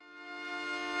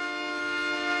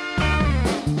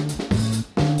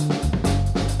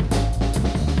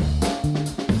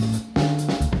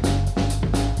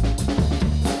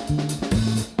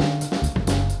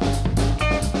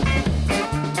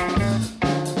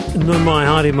No mai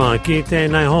haere mai, ki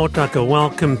tēnei hōtaka.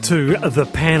 Welcome to the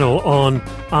panel on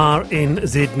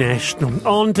RNZ National.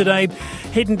 On today,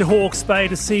 heading to Hawke's Bay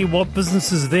to see what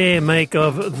businesses there make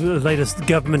of the latest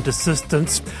government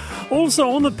assistance. Also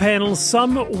on the panel,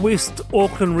 some West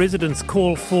Auckland residents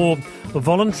call for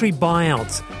voluntary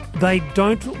buyouts. They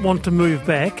don't want to move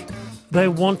back, they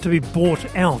want to be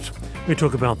bought out. We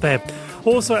talk about that.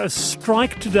 Also, a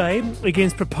strike today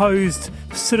against proposed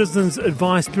Citizens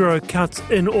Advice Bureau cuts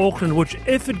in Auckland, which,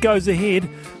 if it goes ahead,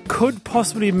 could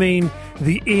possibly mean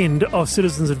the end of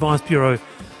Citizens Advice Bureau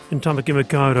in Tamaki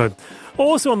Makaurau.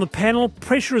 Also on the panel,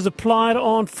 pressure is applied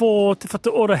on for Te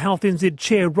Whatu Ora Health NZ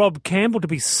Chair Rob Campbell to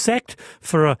be sacked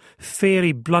for a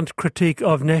fairly blunt critique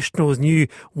of National's new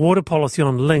water policy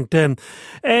on LinkedIn.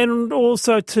 And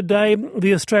also today,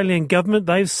 the Australian government,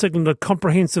 they've signalled a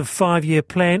comprehensive 5-year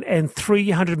plan and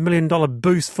 $300 million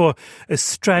boost for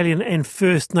Australian and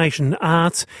First Nation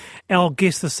arts. Our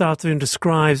guest this afternoon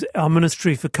describes our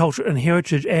Ministry for Culture and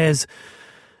Heritage as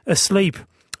asleep.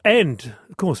 And,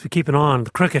 of course, we keep an eye on the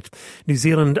cricket. New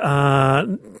Zealand are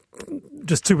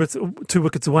just two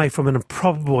wickets away from an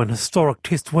improbable and historic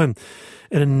test win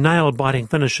in a nail-biting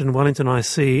finish in Wellington. I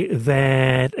see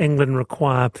that England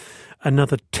require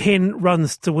another 10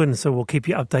 runs to win, so we'll keep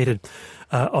you updated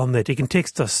on that. You can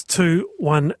text us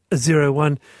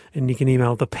 2101 and you can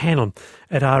email the panel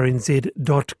at rnz.co.nz.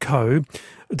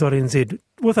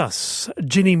 With us,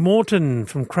 Jennie Moreton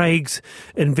from Craig's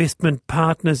Investment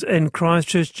Partners in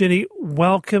Christchurch. Jennie,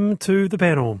 welcome to the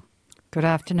panel. Good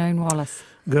afternoon, Wallace.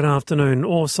 Good afternoon.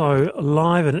 Also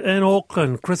live in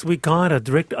Auckland, Chris Wikaira,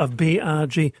 Director of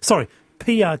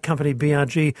PR company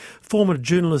BRG, former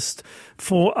journalist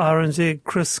for RNZ.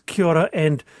 Chris, kia ora,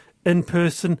 and in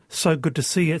person, so good to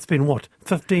see you. It's been,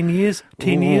 15 years,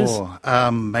 10 years?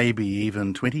 Maybe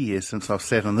even 20 years since I've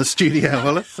sat in the studio,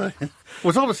 Wallace. So it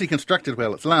was obviously constructed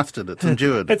well. It's lasted. It's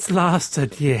endured. It's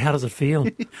lasted, yeah. How does it feel?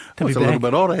 It's a little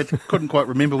bit odd. I couldn't quite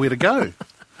remember where to go.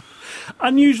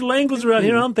 Unusual angles around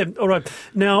here, aren't there? All right.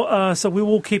 Now, so we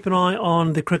will keep an eye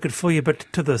on the cricket for you, but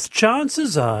to this,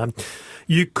 chances are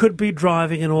you could be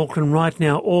driving in Auckland right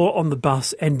now or on the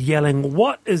bus and yelling,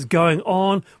 what is going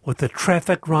on with the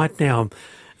traffic right now?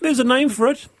 There's a name for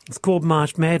it. It's called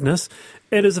March Madness.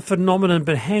 It is a phenomenon,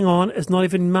 but hang on, it's not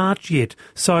even March yet.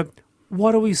 So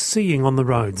what are we seeing on the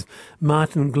roads?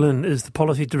 Martin Glynn is the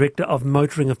Policy Director of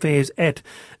Motoring Affairs at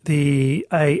the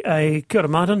AA. Kia ora,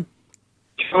 Martin.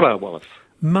 Kia ora, Wallace.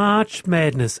 March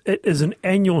Madness. It is an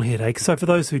annual headache. So for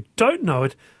those who don't know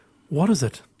it, what is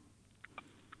it?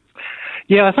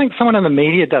 Yeah, I think someone in the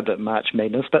media dubbed it March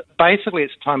Madness, but basically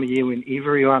it's a time of year when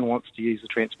everyone wants to use the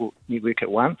transport network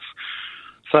at once.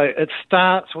 So it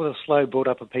starts with a slow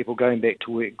build-up of people going back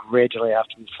to work gradually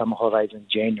after the summer holidays in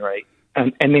January.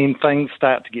 And then things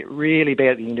start to get really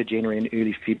bad at the end of January and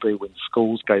early February when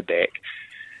schools go back.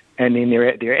 And then they're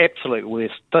at their absolute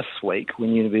worst this week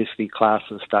when university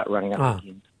classes start running up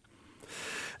again.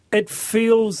 It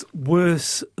feels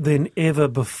worse than ever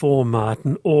before,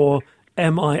 Martin, or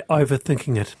am I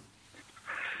overthinking it?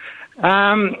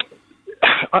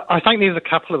 I think there's a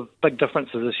couple of big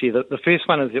differences this year. The first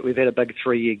one is that we've had a big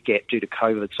 3-year gap due to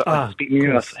COVID. So I suspect many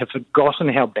of us have forgotten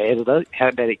how bad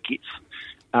it gets,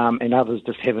 and others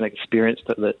just haven't experienced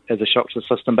it as a shock to the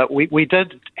system. But we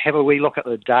did have a wee look at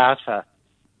the data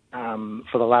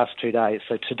for the last 2 days,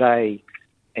 so today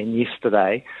and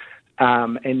yesterday,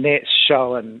 and that's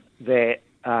showing that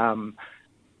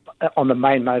on the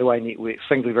main motorway network,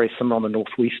 things are very similar on the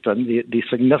northwestern. They're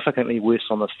significantly worse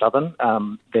on the southern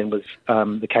than was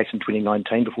the case in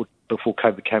 2019 before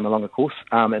COVID came along, of course,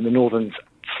 and the northern's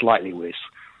slightly worse.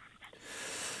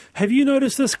 Have you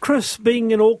noticed this, Chris, being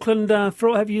in Auckland?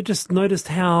 Have you just noticed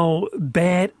how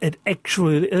bad it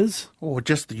actually is? Or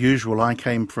just the usual. I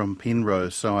came from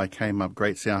Penrose, so I came up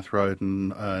Great South Road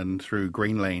and through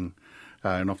Green Lane.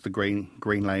 And off the Green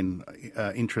Lane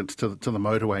entrance to the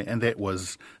motorway, and that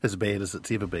was as bad as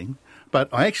it's ever been. But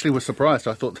I actually was surprised.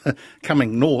 I thought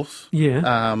coming north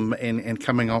and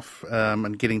coming off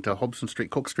and getting to Hobson Street,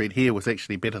 Cook Street here was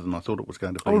actually better than I thought it was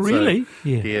going to be. Oh, really? So,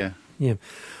 yeah. It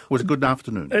was a good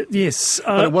afternoon. Yes.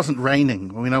 But it wasn't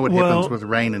raining. We know what happens with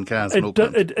rain and cars in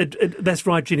Auckland. That's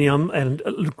right, Jennie. And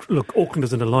look, Auckland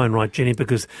isn't alone, right, Jennie,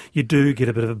 because you do get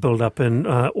a bit of a build-up in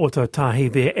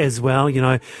Otautahi there as well, you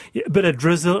know. A bit of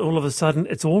drizzle, all of a sudden,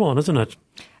 it's all on, isn't it?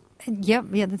 Yep,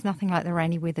 there's nothing like the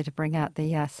rainy weather to bring out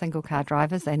the single car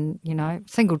drivers and,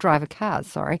 single driver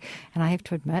cars, and I have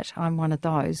to admit I'm one of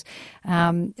those.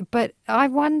 But I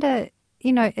wonder,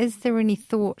 is there any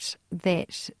thought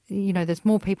that, there's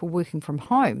more people working from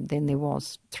home than there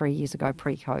was 3 years ago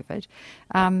pre-COVID?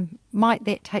 Might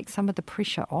that take some of the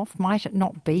pressure off? Might it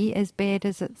not be as bad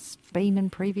as it's been in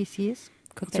previous years?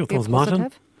 Could that be a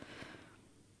positive?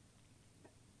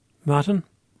 Martin?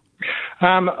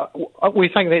 We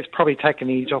think that's probably taken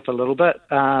the edge off a little bit.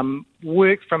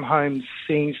 Work from home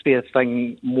seems to be a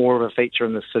thing, more of a feature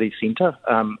in the city centre,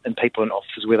 and people in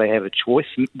offices where they have a choice.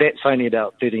 That's only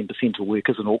about 13% of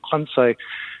workers in Auckland, so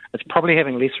it's probably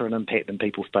having lesser an impact than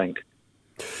people think.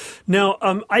 Now,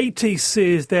 AT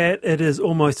says that it is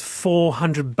almost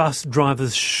 400 bus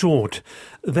drivers short.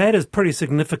 That is pretty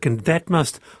significant. That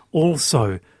must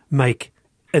also make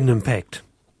an impact.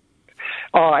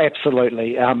 Oh,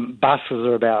 absolutely. Buses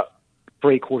are about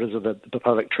 3/4 of the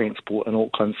public transport in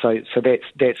Auckland, so that's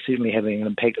certainly having an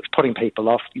impact. It's putting people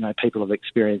off. People have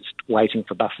experienced waiting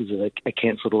for buses that are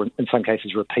cancelled, or in some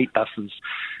cases repeat buses.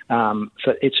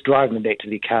 So it's driving them back to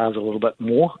their cars a little bit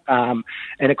more. And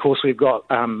of course, we've got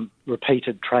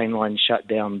repeated train lines shut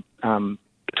down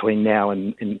between now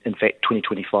and, in fact,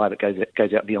 2025. It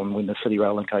goes out beyond when the City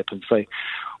Rail link opens. So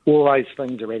all those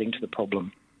things are adding to the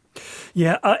problem.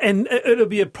 Yeah, and it'll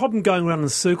be a problem going around in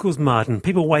circles, Martin.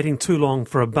 People waiting too long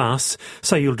for a bus,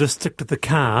 so you'll just stick to the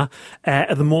car.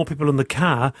 The more people in the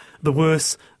car, the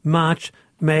worse March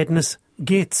Madness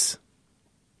gets.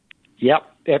 Yep,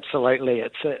 absolutely.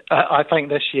 I think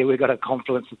this year we've got a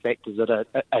confluence of factors that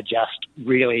are just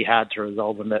really hard to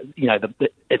resolve, and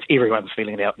it's everyone's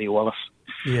feeling it out there, Wallace.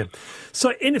 Yeah.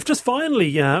 So, and if just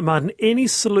finally, Martin, any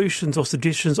solutions or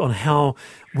suggestions on how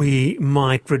we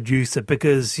might reduce it?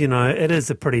 Because, it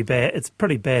is pretty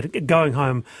bad. Going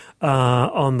home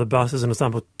on the bus, as an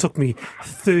example, took me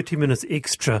 30 minutes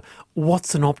extra.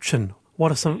 What's an option?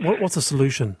 What's a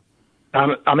solution?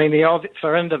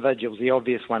 For individuals, the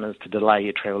obvious one is to delay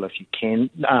your travel if you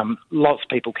can. Lots of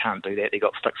people can't do that. They've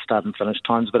got fixed start and finish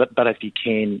times, but if you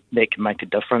can, that can make a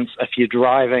difference. If you're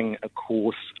driving a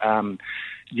course,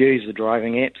 use the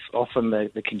driving apps. Often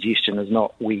the congestion is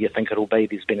not where you think it'll be.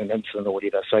 There's been an incident or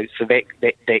whatever, so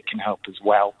that can help as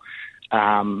well.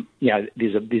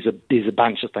 There's a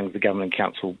bunch of things the Government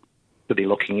Council to be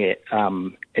looking at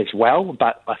as well,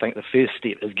 but I think the first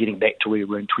step is getting back to where we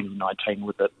were in 2019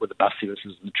 with the bus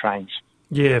services and the trains.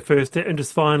 Yeah, first step. And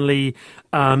just finally,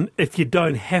 if you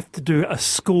don't have to do a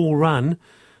school run,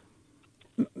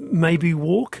 maybe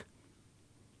walk?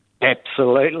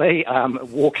 Absolutely.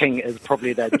 Walking is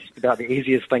probably just about the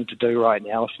easiest thing to do right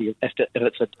now. If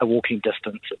it's a walking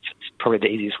distance, it's probably the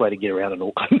easiest way to get around in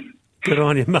Auckland. Good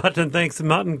on you, Martin. Thanks.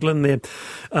 Martin Glynn there,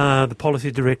 the Policy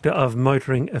Director of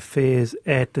Motoring Affairs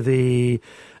at the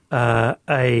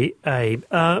AA.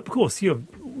 Of course, you're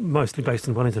mostly based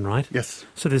in Wellington, right? Yes.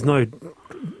 So there's no...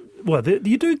 Well,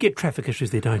 you do get traffic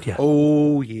issues there, don't you?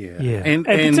 Oh, yeah. Yeah. And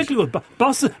particularly with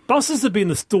buses have been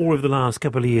the story of the last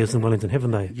couple of years in Wellington,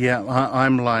 haven't they? Yeah,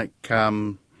 I'm like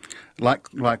Auckland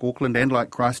and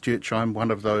like Christchurch, I'm one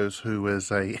of those who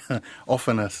is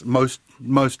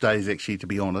most days actually, to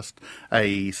be honest,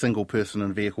 a single person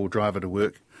and vehicle driver to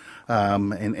work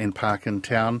and park in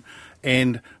town.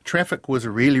 And traffic was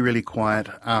really, really quiet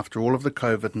after all of the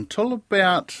COVID until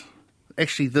about...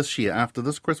 Actually, this year, after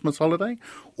this Christmas holiday,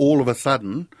 all of a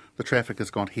sudden, the traffic has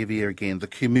got heavier again. The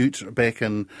commute back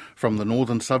in from the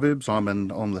northern suburbs, I'm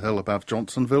on the hill above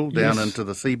Johnsonville, down into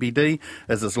the CBD,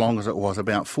 is as long as it was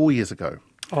about 4 years ago.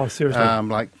 Oh,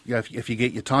 seriously? If you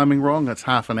get your timing wrong, it's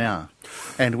half an hour.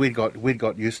 And we'd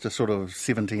got used to sort of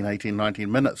 17, 18, 19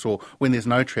 minutes, or when there's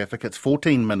no traffic, it's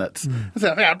 14 minutes. It's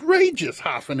an outrageous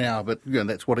half an hour, but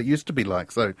that's what it used to be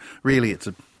like. So really, it's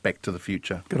back to the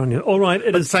future. Good on you. All right,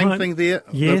 it is same time. Thing there.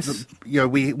 Yes.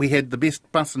 We had the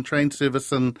best bus and train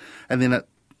service, and then it.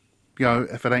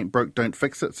 If it ain't broke, don't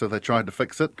fix it. So they tried to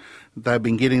fix it. They've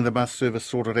been getting the bus service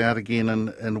sorted out again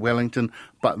in Wellington,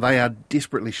 but they are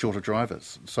desperately short of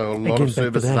drivers. So a lot of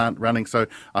services aren't running. So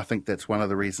I think that's one of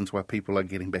the reasons why people are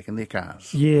getting back in their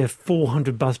cars. Yeah,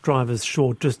 400 bus drivers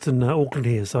short just in Auckland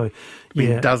here. So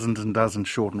been dozens and dozens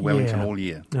short in Wellington all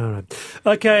year. All right.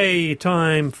 Okay,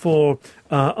 time for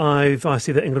I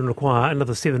see that England require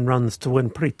another 7 runs to win.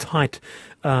 Pretty tight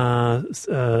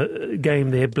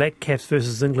game there. Black Caps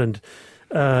versus England.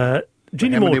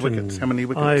 Jennie Moreton. How many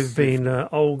wickets? I've been.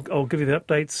 I'll give you the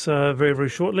updates very, very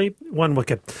shortly. 1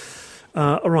 wicket.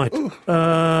 All right,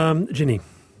 Jennie.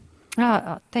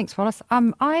 Thanks, Wallace.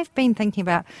 I've been thinking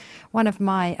about one of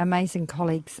my amazing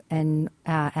colleagues in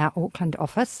our Auckland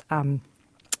office,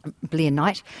 Blair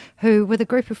Knight, who with a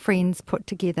group of friends put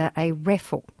together a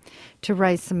raffle to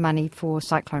raise some money for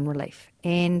cyclone relief.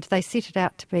 And they set it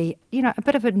out to be, a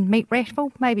bit of a meat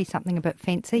raffle, maybe something a bit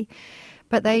fancy.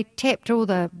 But they tapped all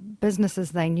the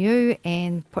businesses they knew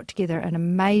and put together an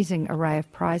amazing array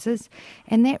of prizes.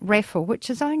 And that raffle, which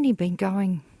has only been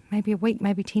going maybe a week,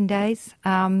 maybe 10 days,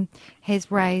 has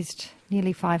raised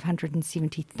nearly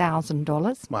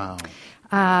 $570,000. Wow.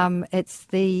 It's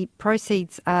the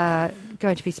proceeds are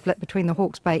going to be split between the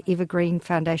Hawke's Bay Evergreen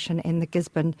Foundation and the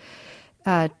Gisborne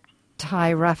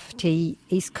Tairafti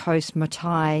East Coast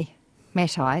Matai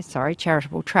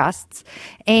charitable trusts.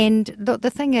 And the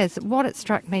thing is, what it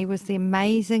struck me was the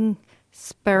amazing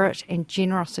spirit and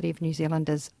generosity of New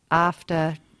Zealanders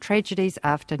after tragedies,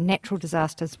 after natural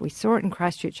disasters. We saw it in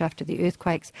Christchurch after the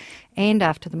earthquakes and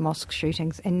after the mosque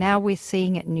shootings, and now we're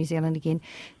seeing it in New Zealand again,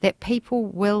 that people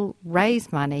will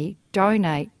raise money,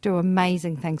 donate, do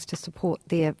amazing things to support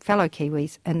their fellow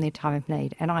Kiwis in their time of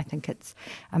need. And I think it's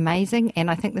amazing.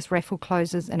 And I think this raffle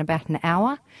closes in about an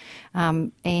hour.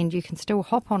 And you can still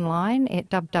hop online at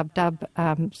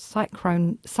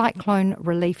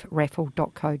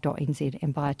cyclonereliefraffle.co.nz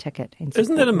and buy a ticket. And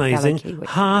isn't that amazing?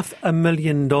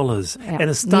 $500,000. Yeah. And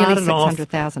it started nearly off...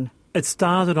 600,000. It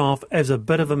started off as a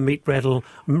bit of a meat raffle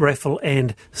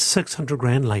and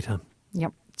 $600,000 later.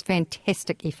 Yep, it's a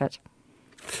fantastic effort.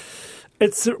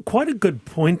 It's quite a good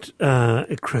point,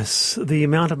 Chris. The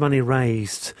amount of money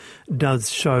raised does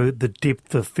show the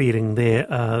depth of feeding there.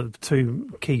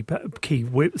 Two key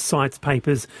websites,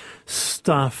 papers,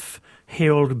 Stuff,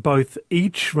 Herald, both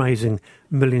each raising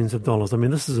millions of dollars. I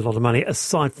mean, this is a lot of money,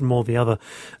 aside from all the other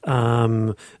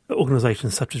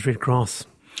organisations such as Red Cross.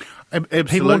 Absolutely.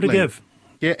 People want to give.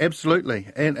 Yeah, absolutely.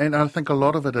 And I think a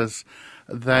lot of it is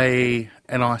and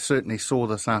I certainly saw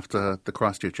this after the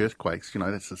Christchurch earthquakes,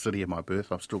 that's the city of my birth,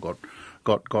 I've still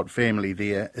got family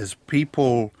there, is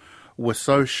people were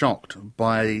so shocked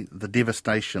by the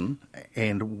devastation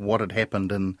and what had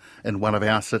happened in one of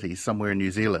our cities somewhere in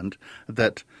New Zealand,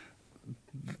 that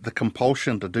the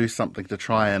compulsion to do something to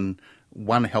try and,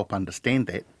 one, help understand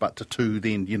that, but to two,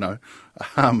 then,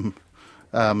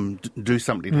 do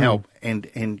something to help. And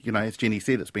as Jennie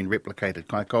said, it's been replicated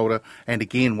kai kaura. And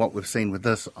again, what we've seen with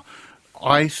this,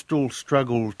 I still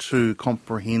struggle to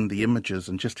comprehend the images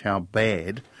and just how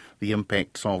bad the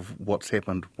impacts of what's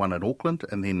happened, one in Auckland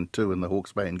and then two in the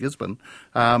Hawke's Bay and Gisborne.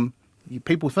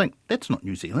 People think, that's not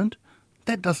New Zealand.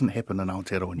 That doesn't happen in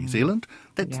Aotearoa, New Zealand.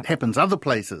 That happens other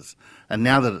places. And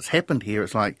now that it's happened here,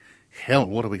 it's like, hell,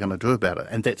 what are we going to do about it?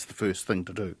 And that's the first thing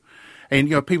to do. And,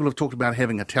 people have talked about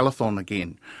having a telethon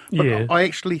again. But I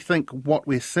actually think what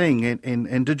we're seeing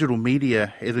in digital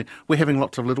media is we're having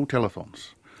lots of little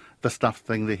telethons. The Stuff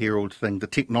thing, the Herald thing, the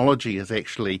technology is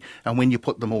actually, and when you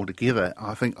put them all together,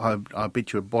 I think I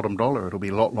bet you a bottom dollar it'll be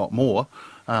a lot more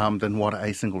than what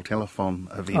a single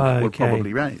telethon event would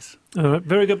probably raise. All right,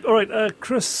 very good. All right,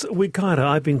 Chris Wikaira,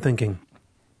 I've been thinking.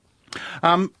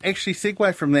 Actually,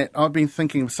 segue from that, I've been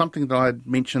thinking of something that I'd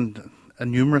mentioned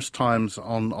numerous times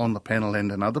on the panel and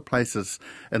in other places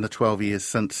in the 12 years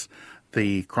since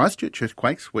the Christchurch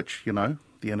earthquakes, which,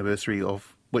 the anniversary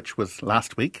of which was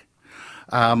last week,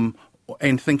 and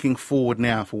thinking forward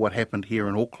now for what happened here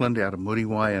in Auckland, out of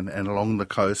Muriwai and along the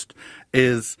coast,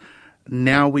 is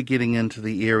now we're getting into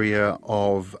the area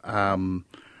of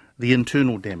the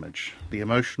internal damage, the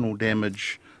emotional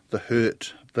damage, the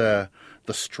hurt, the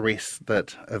stress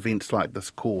that events like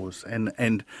this cause.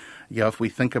 And if we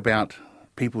think about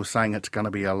people saying it's going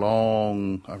to be a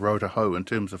long road to hoe in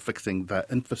terms of fixing the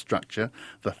infrastructure,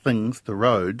 the things, the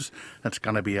roads, it's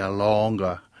going to be a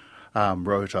longer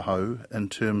road to hoe in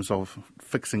terms of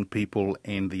fixing people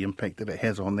and the impact that it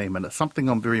has on them. And it's something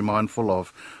I'm very mindful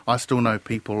of. I still know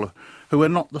people who are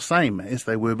not the same as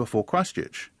they were before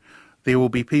Christchurch. There will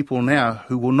be people now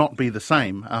who will not be the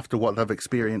same after what they've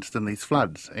experienced in these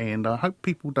floods. And I hope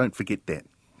people don't forget that.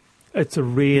 It's a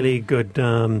really good,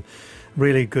 both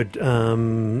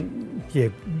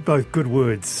good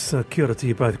words. Kia ora to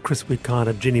you both, Chris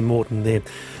Wikaira, Jennie Moreton there.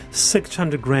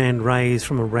 $600,000 raised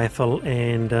from a raffle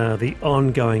and the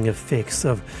ongoing effects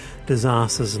of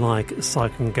disasters like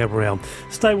Cyclone Gabrielle.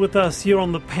 Stay with us. You're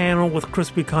on the panel with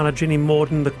Chris Wikaira, Jennie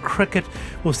Moreton. The cricket,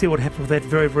 we'll see what happens with that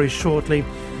very, very shortly.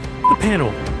 The panel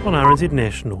on RNZ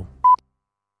National.